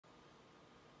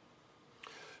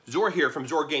Zor here from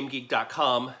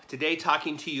ZorGameGeek.com. Today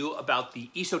talking to you about the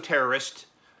Esoterrorists,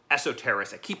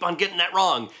 I keep on getting that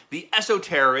wrong. The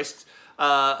Esoterrorists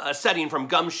a setting from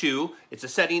Gumshoe. It's a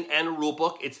setting and a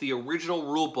rulebook. It's the original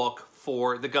rulebook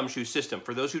for the Gumshoe system.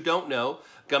 For those who don't know,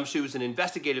 Gumshoe is an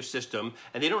investigative system,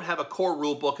 and they don't have a core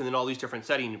rulebook and then all these different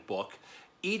setting book.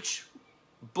 Each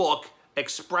book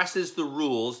expresses the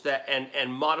rules that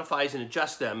and modifies and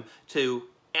adjusts them to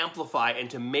amplify and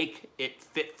to make it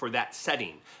fit for that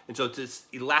setting. And so it's this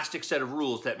elastic set of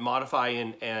rules that modify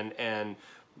and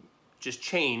just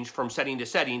change from setting to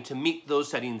setting to meet those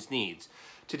settings needs.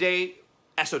 Today,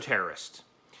 Esoterrorists.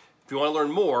 If you want to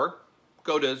learn more,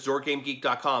 go to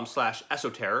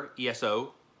zorgamegeek.com/esoterror,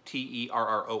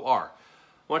 E-S-O-T-E-R-R-O-R. I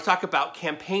want to talk about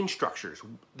campaign structures,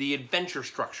 the adventure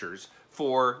structures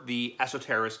for the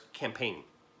Esoterrorist campaign.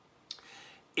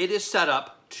 It is set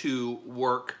up to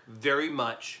work very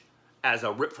much as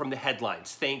a rip from the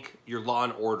headlines. Think your Law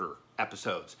and Order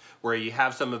episodes, where you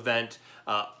have some event,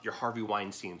 your Harvey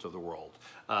Weinsteins of the world,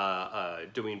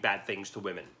 doing bad things to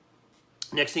women.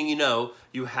 Next thing you know,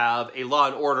 you have a Law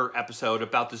and Order episode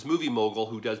about this movie mogul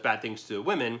who does bad things to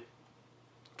women,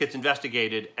 gets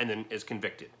investigated, and then is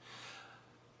convicted.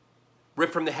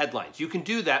 Rip from the headlines. You can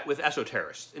do that with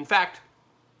Esoterrorists. In fact,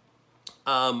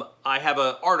 I have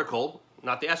an article,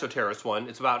 not the Esoterrorist one,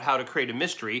 it's about how to create a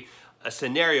mystery, a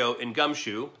scenario in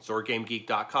Gumshoe,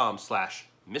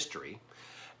 zorgamegeek.com/mystery.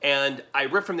 And I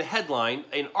ripped from the headline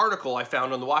an article I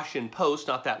found on the Washington Post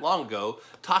not that long ago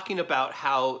talking about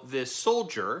how this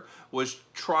soldier was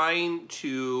trying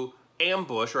to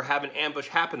ambush or have an ambush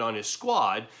happen on his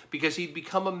squad because he'd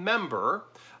become a member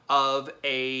of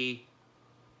a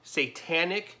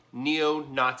satanic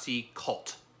neo-Nazi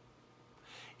cult.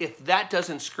 If that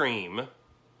doesn't scream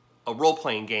a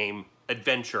role-playing game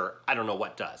adventure, I don't know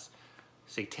what does.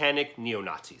 Satanic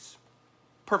neo-Nazis.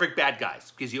 Perfect bad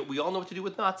guys, because we all know what to do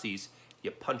with Nazis.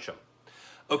 You punch them.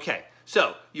 Okay,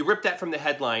 so you rip that from the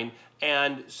headline,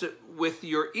 and so with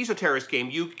your Esoterrorist game,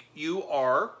 you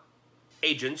are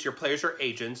agents, your players are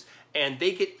agents, and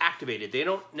they get activated. They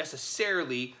don't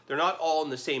necessarily, they're not all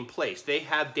in the same place. They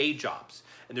have day jobs,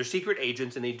 and they're secret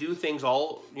agents, and they do things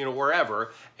all,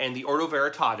 wherever, and the Ordo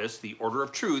Veritatis, the Order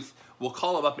of Truth, will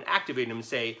call them up and activate them and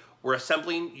say, we're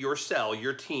assembling your cell,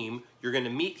 your team. You're going to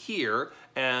meet here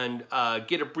and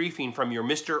get a briefing from your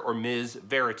Mr. or Ms.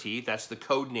 Verity. That's the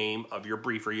code name of your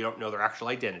briefer. You don't know their actual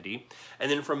identity. And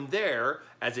then from there,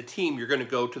 as a team, you're going to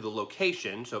go to the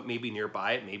location. So it may be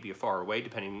nearby, it may be far away,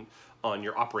 depending on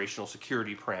your operational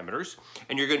security parameters.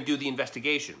 And you're going to do the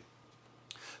investigation.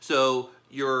 So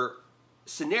your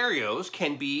scenarios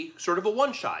can be sort of a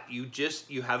one-shot. You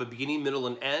have a beginning, middle,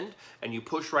 and end, and you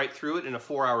push right through it in a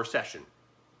 4-hour session.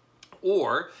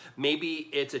 Or maybe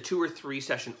it's a 2 or 3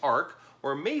 session arc,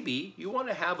 or maybe you want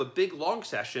to have a big long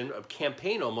session of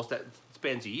campaign almost that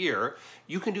spans a year.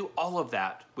 You can do all of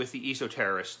that with the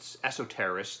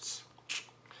Esoterrorists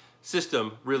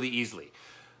system really easily.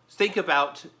 Think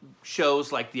about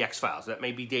shows like The X-Files. That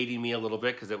may be dating me a little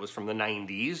bit because it was from the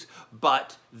 90s,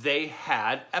 but they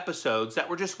had episodes that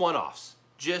were just one-offs.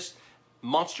 Just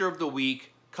monster of the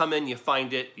week, come in, you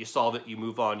find it, you solve it, you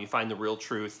move on, you find the real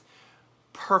truth.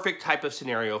 Perfect type of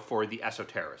scenario for the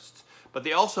Esoterrorists. But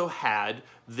they also had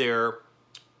their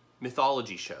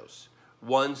mythology shows,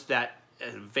 ones that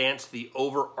advance the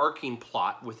overarching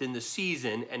plot within the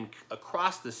season and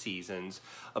across the seasons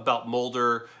about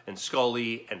Mulder and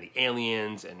Scully and the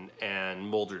aliens and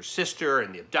Mulder's sister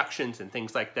and the abductions and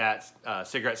things like that,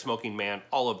 cigarette smoking man,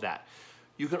 all of that.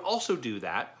 You can also do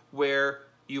that where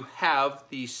you have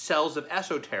these cells of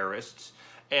Esoterrorists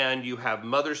and you have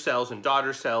mother cells and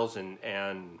daughter cells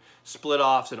and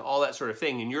split-offs and all that sort of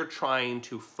thing, and you're trying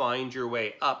to find your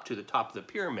way up to the top of the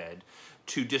pyramid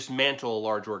to dismantle a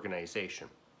large organization.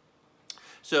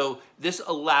 So this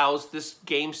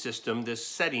game system, this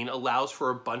setting, allows for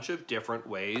a bunch of different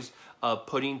ways of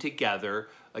putting together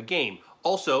a game.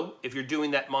 Also, if you're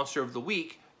doing that Monster of the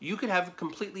Week, you could have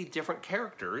completely different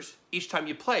characters each time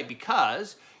you play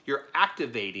because you're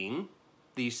activating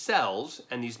these cells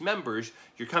and these members,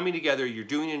 you're coming together, you're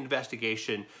doing an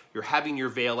investigation, you're having your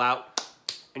veil out,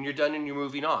 and you're done and you're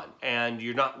moving on. And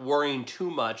you're not worrying too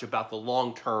much about the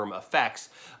long-term effects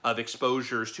of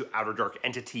exposures to Outer Dark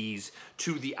entities,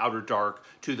 to the Outer Dark,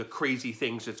 to the crazy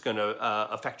things that's going to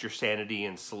affect your sanity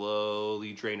and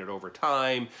slowly drain it over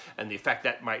time, and the effect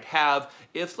that might have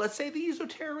if, let's say, the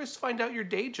Esoterrorists find out your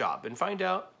day job and find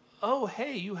out, oh,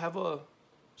 hey, you have a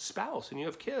spouse and you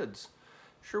have kids.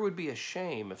 Sure would be a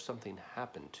shame if something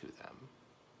happened to them.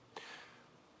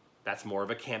 That's more of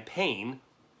a campaign,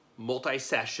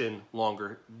 multi-session,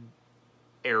 longer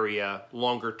area,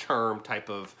 longer term type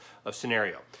of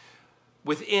scenario.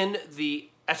 Within the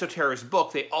Esoterrorists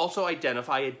book, they also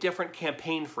identify a different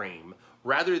campaign frame.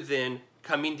 Rather than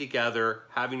coming together,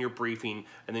 having your briefing,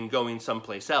 and then going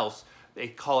someplace else, they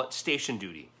call it station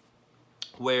duty,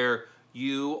 where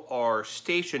you are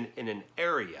stationed in an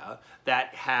area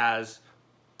that has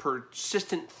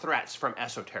persistent threats from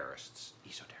esoterrorists.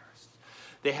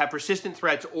 They have persistent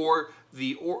threats, or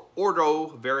the Ordo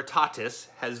Veritatis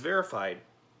has verified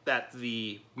that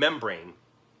the membrane,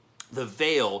 the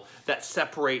veil that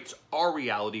separates our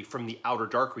reality from the outer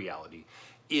dark reality,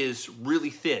 is really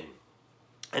thin.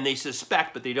 And they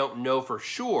suspect, but they don't know for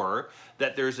sure,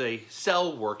 that there's a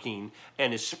cell working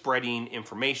and is spreading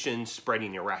information,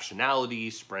 spreading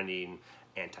irrationality, spreading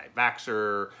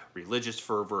anti-vaxxer, religious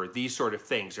fervor, these sort of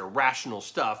things, irrational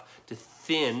stuff to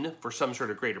thin for some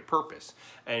sort of greater purpose.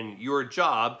 And your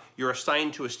job, you're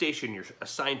assigned to a station, you're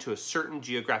assigned to a certain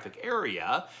geographic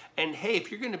area, and hey, if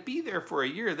you're going to be there for a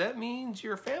year, that means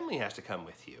your family has to come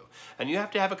with you. And you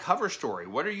have to have a cover story.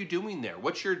 What are you doing there?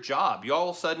 What's your job? You all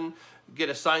of a sudden get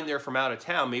assigned there from out of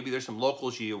town. Maybe there's some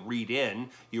locals you read in,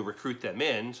 you recruit them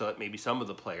in, so that maybe some of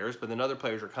the players, but then other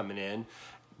players are coming in.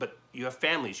 But you have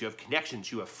families, you have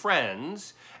connections, you have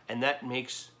friends, and that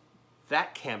makes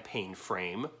that campaign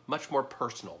frame much more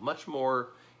personal, much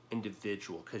more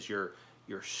individual, because you're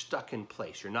stuck in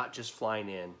place. You're not just flying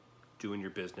in, doing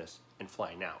your business, and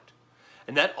flying out.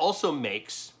 And that also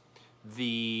makes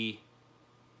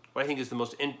what I think is the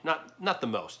most, not the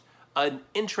most, an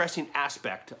interesting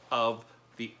aspect of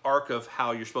the arc of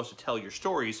how you're supposed to tell your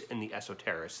stories in the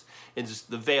Esoterrorists is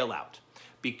the veil out.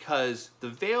 Because the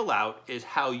veil out is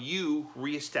how you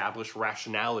reestablish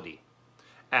rationality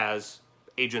as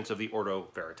agents of the Ordo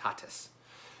Veritatis.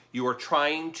 You are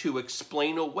trying to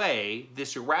explain away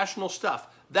this irrational stuff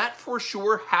that for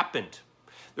sure happened.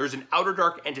 There's an outer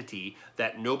dark entity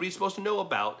that nobody's supposed to know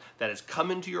about that has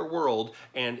come into your world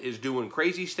and is doing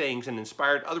crazy things and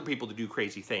inspired other people to do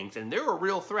crazy things, and they're a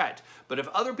real threat. But if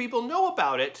other people know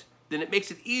about it, then it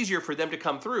makes it easier for them to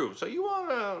come through. So you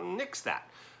want to nix that.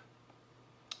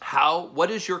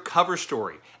 What is your cover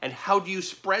story, and how do you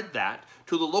spread that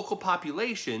to the local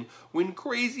population when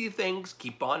crazy things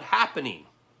keep on happening?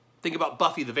 Think about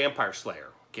Buffy the Vampire Slayer.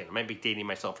 Again, I might be dating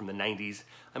myself from the 90s.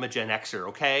 I'm a Gen Xer,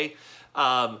 okay?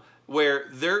 Where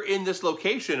they're in this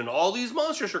location and all these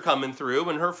monsters are coming through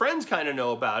and her friends kind of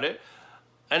know about it.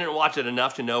 I didn't watch it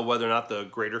enough to know whether or not the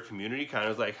greater community kind of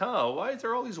was like, why is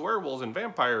there all these werewolves and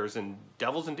vampires and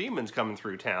devils and demons coming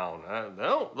through town?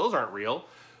 No, those aren't real.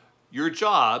 Your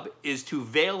job is to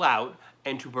veil out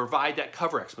and to provide that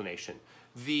cover explanation.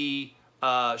 The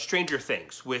Stranger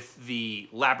Things with the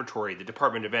laboratory, the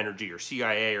Department of Energy or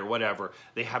CIA or whatever,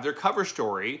 they have their cover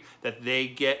story that they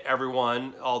get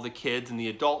everyone, all the kids and the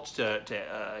adults to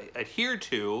adhere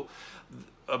to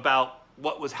about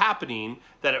what was happening,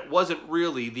 that it wasn't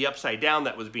really the Upside Down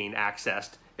that was being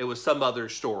accessed, it was some other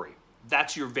story.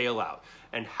 That's your veil out.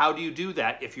 And how do you do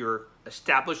that if you're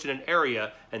established in an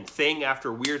area and thing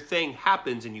after weird thing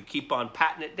happens and you keep on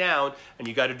patting it down and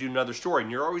you got to do another story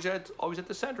and you're always at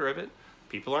the center of it?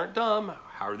 People aren't dumb.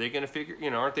 How are they going to figure,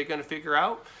 aren't they going to figure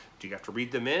out? Do you have to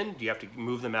read them in? Do you have to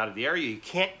move them out of the area? You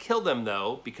can't kill them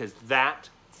though, because that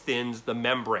thins the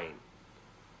membrane.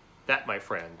 That, my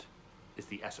friend, is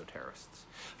the Esoterrorists.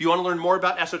 If you want to learn more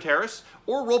about Esoterrorists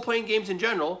or role-playing games in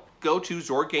general, go to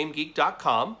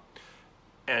zorgamegeek.com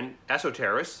and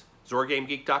Esoterrorists,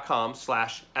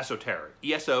 zorgamegeek.com/esoterror,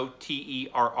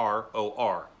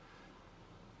 ESOTERROR.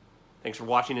 Thanks for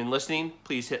watching and listening.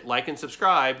 Please hit like and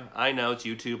subscribe. I know it's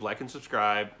YouTube, like and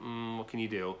subscribe. What can you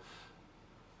do?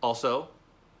 Also,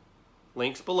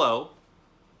 links below.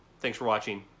 Thanks for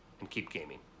watching and keep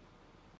gaming.